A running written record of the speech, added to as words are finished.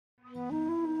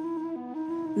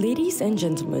Ladies and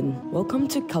gentlemen, welcome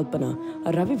to Kalpana,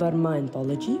 a Ravi Varma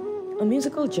Anthology, a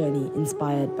musical journey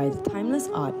inspired by the timeless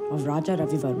art of Raja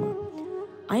Ravi Varma.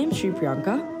 I am Sri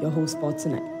Priyanka, your host for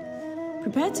tonight.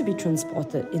 Prepare to be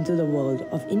transported into the world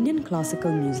of Indian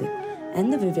classical music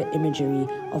and the vivid imagery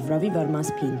of Ravi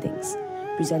Varma's paintings,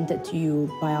 presented to you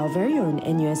by our very own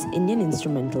NUS Indian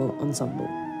Instrumental Ensemble.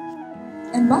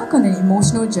 Embark on an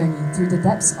emotional journey through the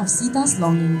depths of Sita's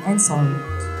longing and sorrow.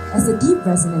 As the deep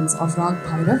resonance of Rag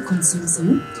Bhairav consumes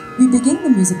you, we begin the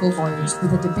musical voyage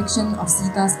with a depiction of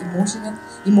Sita's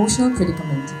emotional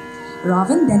predicament.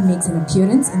 Ravan then makes an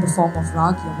appearance in the form of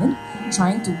Rag Yamin,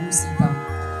 trying to woo Sita.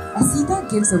 As Sita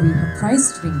gives away her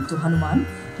prized string to Hanuman,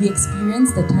 we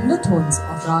experience the tender tones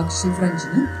of Rag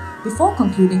Shivranjini before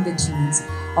concluding the tunes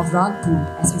of Rag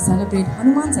Bhoot as we celebrate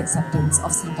Hanuman's acceptance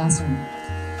of Sita's ring.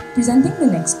 Presenting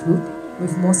the next group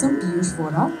with Mosam Piyush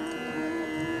Vora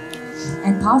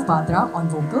and Pav Badra on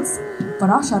vocals,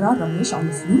 Parashara Ramesh on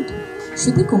the flute,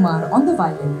 Shruti Kumar on the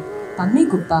violin, Tanmay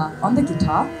Gupta on the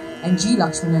guitar, and G.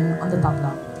 Lakshmanan on the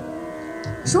tabla.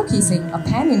 Showcasing a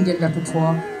pan-Indian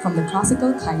repertoire from the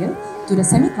classical Khayal to the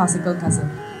semi-classical ghazal,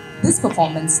 this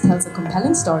performance tells a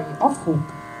compelling story of hope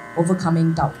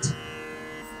overcoming doubt.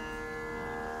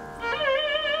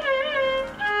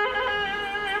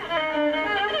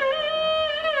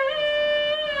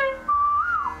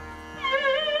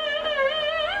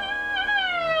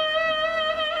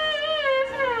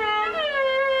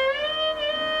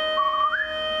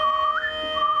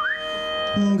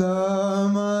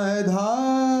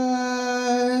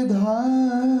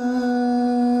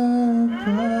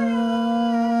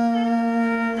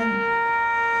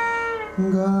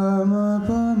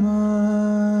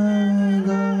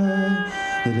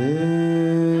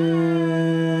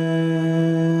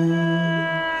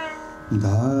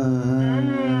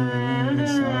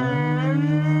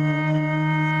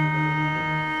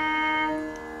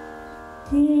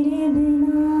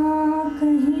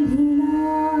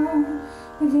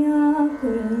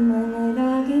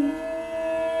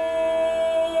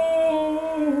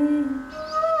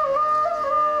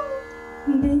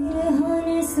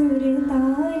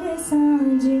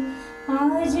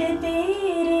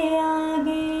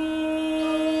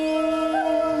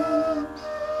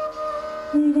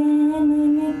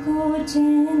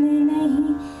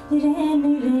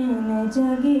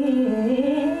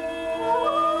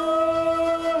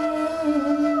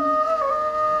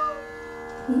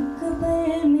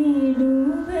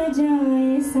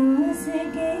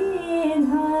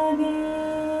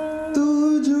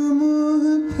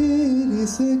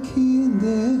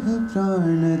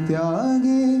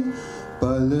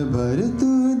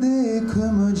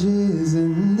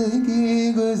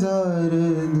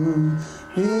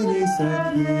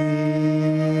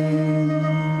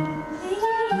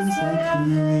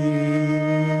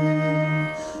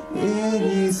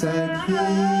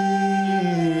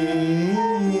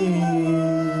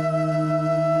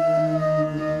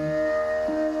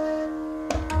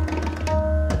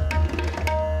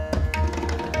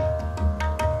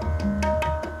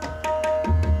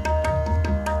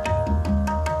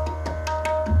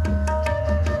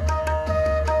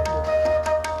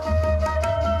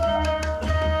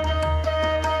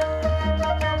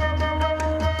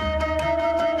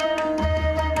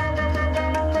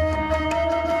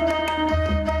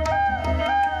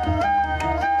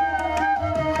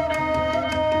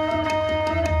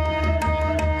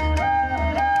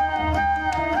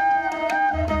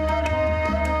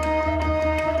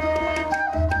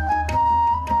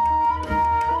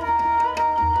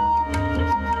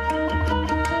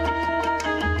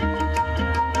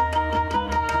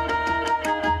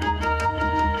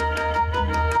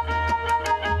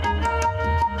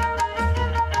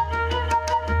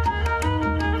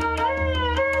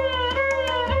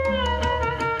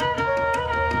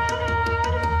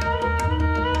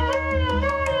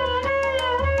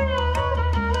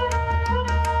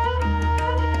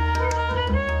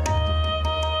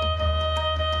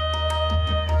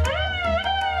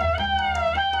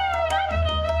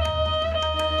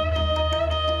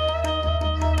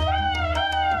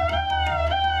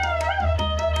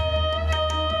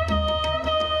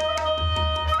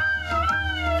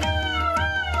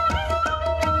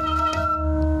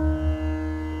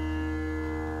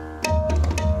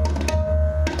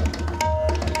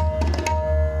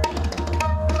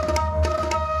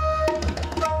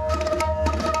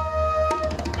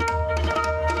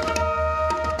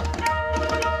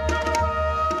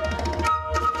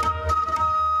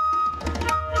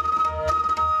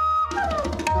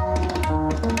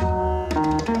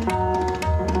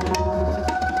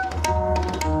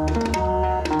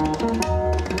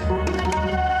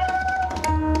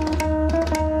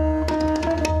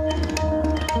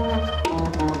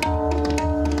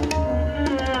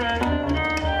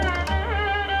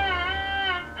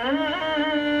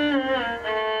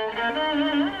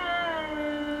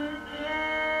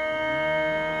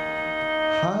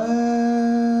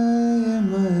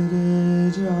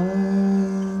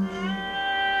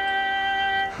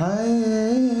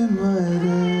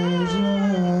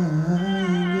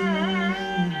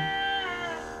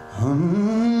 हम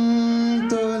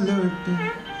तो लुट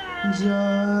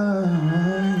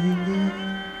जाएंगे,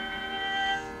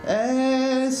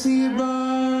 ऐसी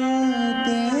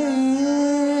बातें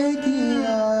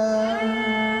किया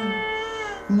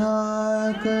ना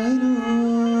करो,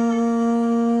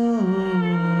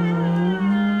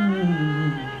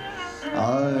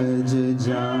 आज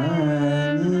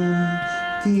जाने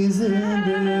की जिद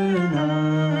ना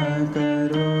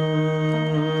करो,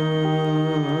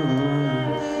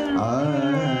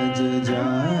 आज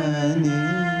जाने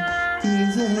की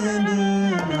जिद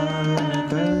ना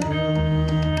करो।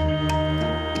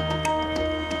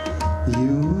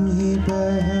 यूं ही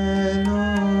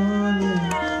पहलों में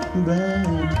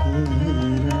बैठे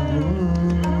रहो,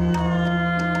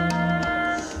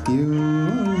 यूं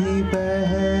ही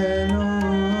पहलों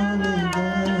में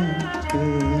बैठे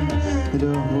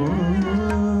रहो,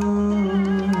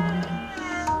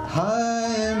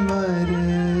 हाय मर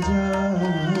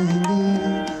जाएंगे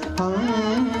हम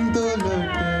तो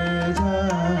लुट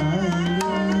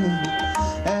जाएंगे,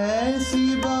 ऐसी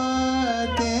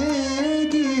बातें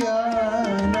किया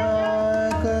ना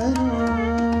करो,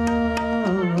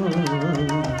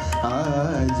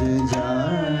 आज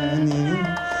जाने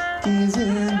की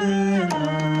जिद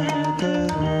ना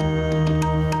करो।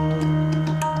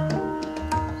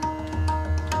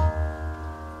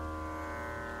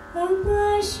 अब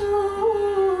अशोक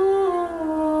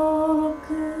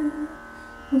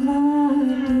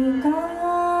वाटिका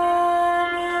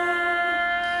में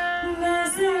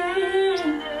नजर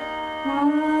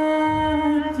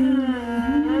आती हूँ,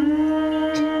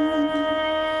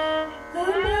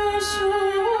 अब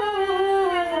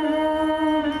अशोक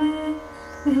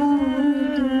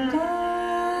वाटिका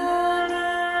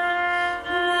में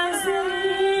नजर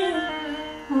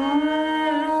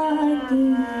आती हूँ,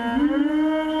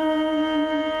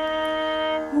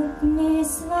 अपने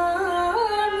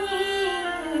स्वामी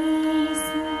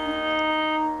से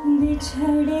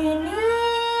बिछड़ने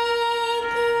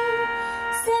की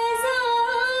सजा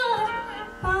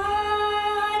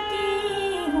पाती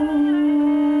हूँ,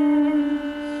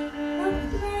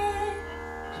 अपने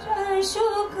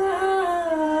अशोक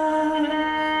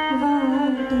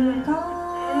वाटिका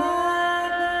में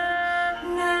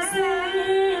नजर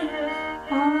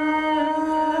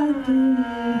आती हूँ।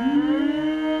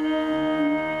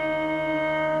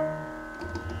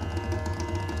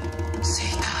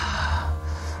 सीता,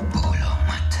 बोलो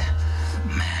मत,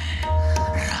 मैं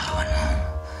रावण हूँ,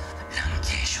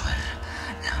 लंकेश्वर,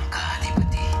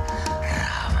 लंकाधिपति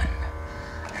रावण।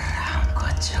 राम को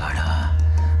छोड़ो,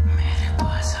 मेरे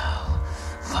पास आओ,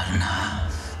 वरना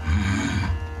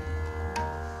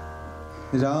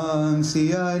राम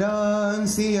सिया राम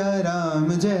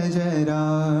जय जय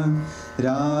राम,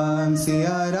 राम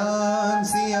सिया राम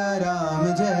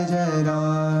जय जय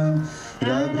राम,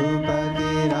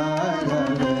 रघुपति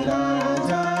राघव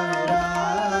राजा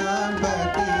राम,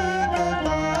 पतित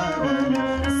पावन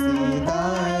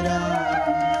सीताराम,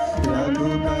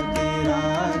 रघुपति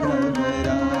राघव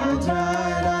राजा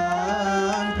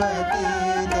राम,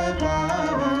 पतित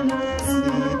पावन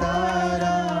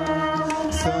सीताराम,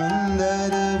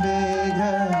 सुंदर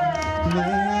विग्रह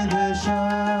मेघ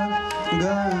श्याम,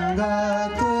 गंगा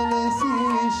तुलसी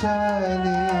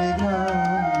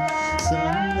शालिग्राम,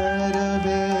 सुंदर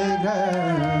विग्रह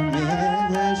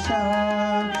मेघ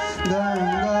श्याम,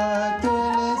 गंगा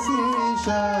तुलसी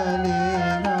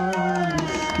शालिग्राम,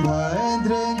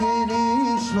 भद्र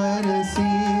गिरीश्वर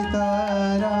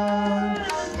सीताराम,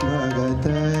 भगत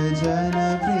जन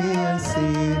प्रिय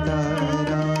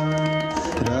सीताराम,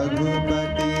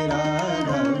 रघुपति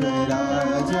राघव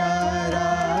राजा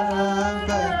राम,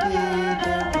 पतित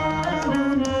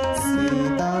पावन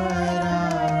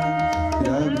सीताराम,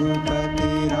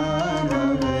 रघुपति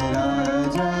राघव राजा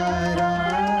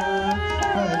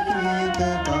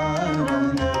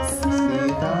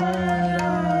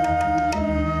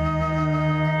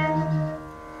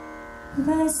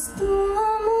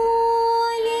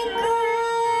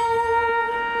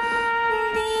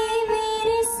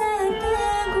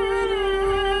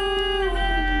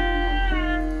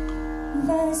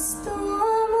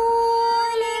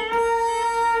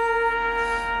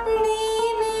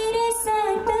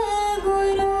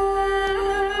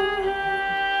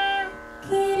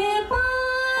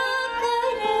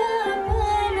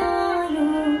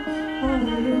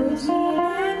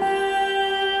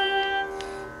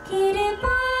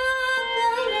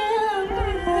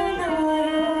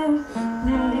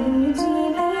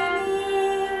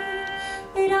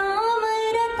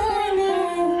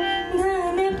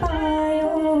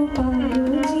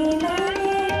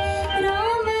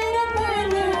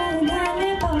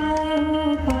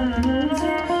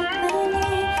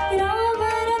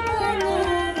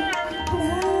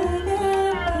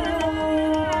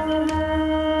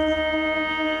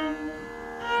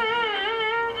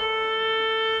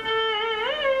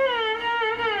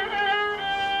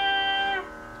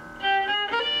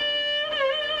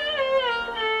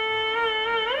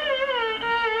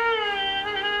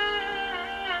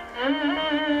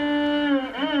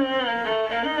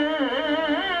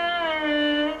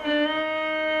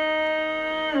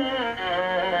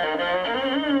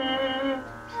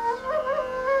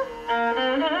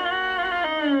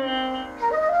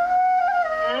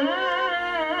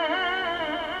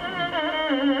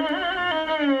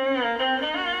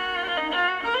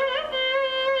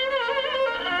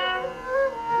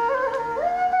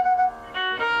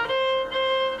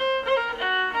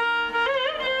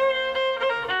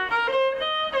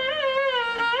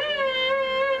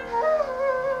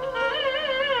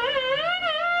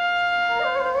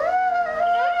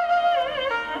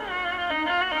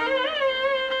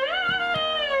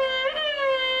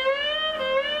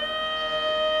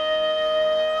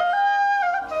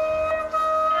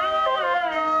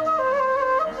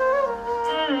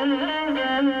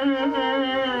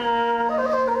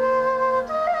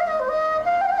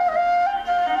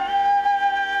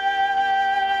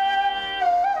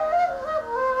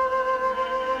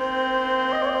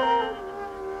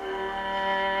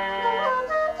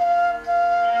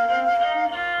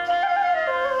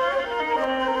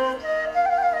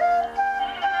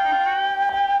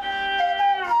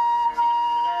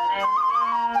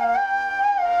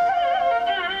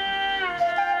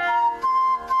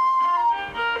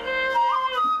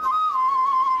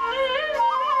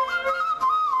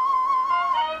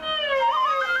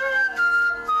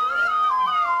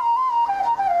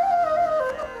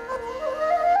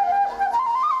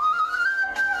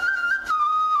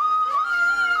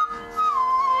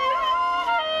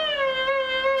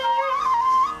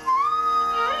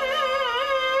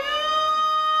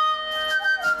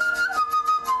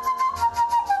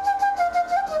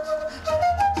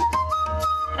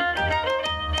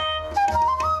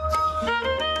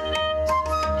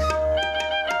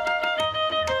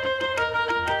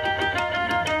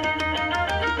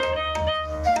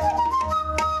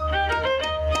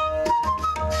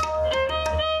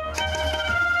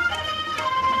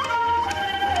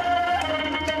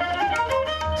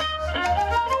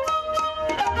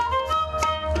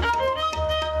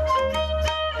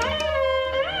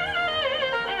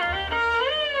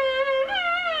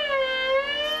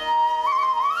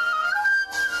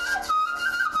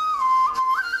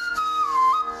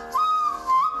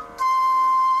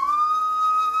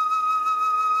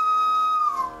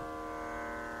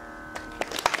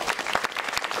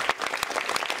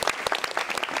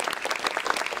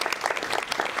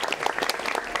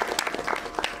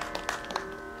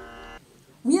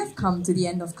come to the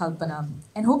end of Kalpana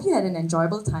and hope you had an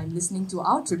enjoyable time listening to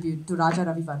our tribute to Raja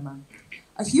Ravi Varma.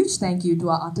 A huge thank you to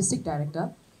our artistic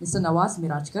director, Mr. Nawaz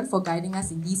Mirajkar, for guiding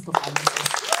us in these performances.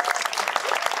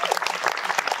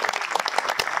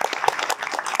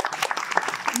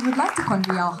 We would like to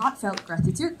convey our heartfelt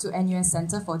gratitude to NUS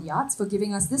Centre for the Arts for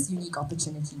giving us this unique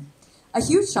opportunity. A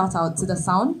huge shout out to the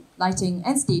sound, lighting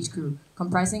and stage crew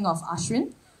comprising of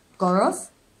Ashwin, Gaurav,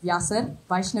 Vyasar,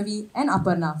 Vaishnavi and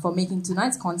Avartana for making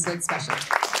tonight's concert special.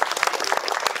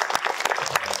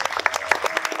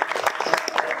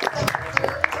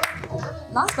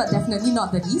 Last but definitely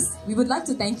not the least, we would like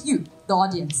to thank you, the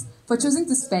audience, for choosing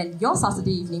to spend your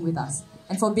Saturday evening with us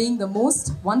and for being the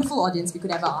most wonderful audience we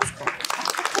could ever ask for.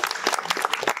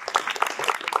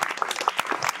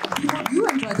 We hope you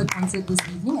enjoyed the concert this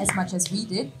evening as much as we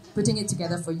did, putting it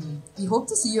together for you. We hope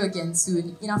to see you again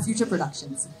soon in our future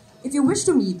productions. If you wish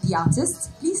to meet the artists,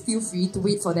 please feel free to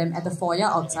wait for them at the foyer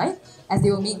outside as they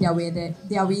will make their way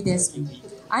there soon.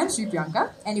 I am Sri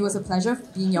Priyanka and it was a pleasure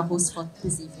being your host for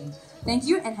this evening. Thank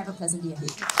you and have a pleasant day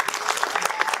ahead.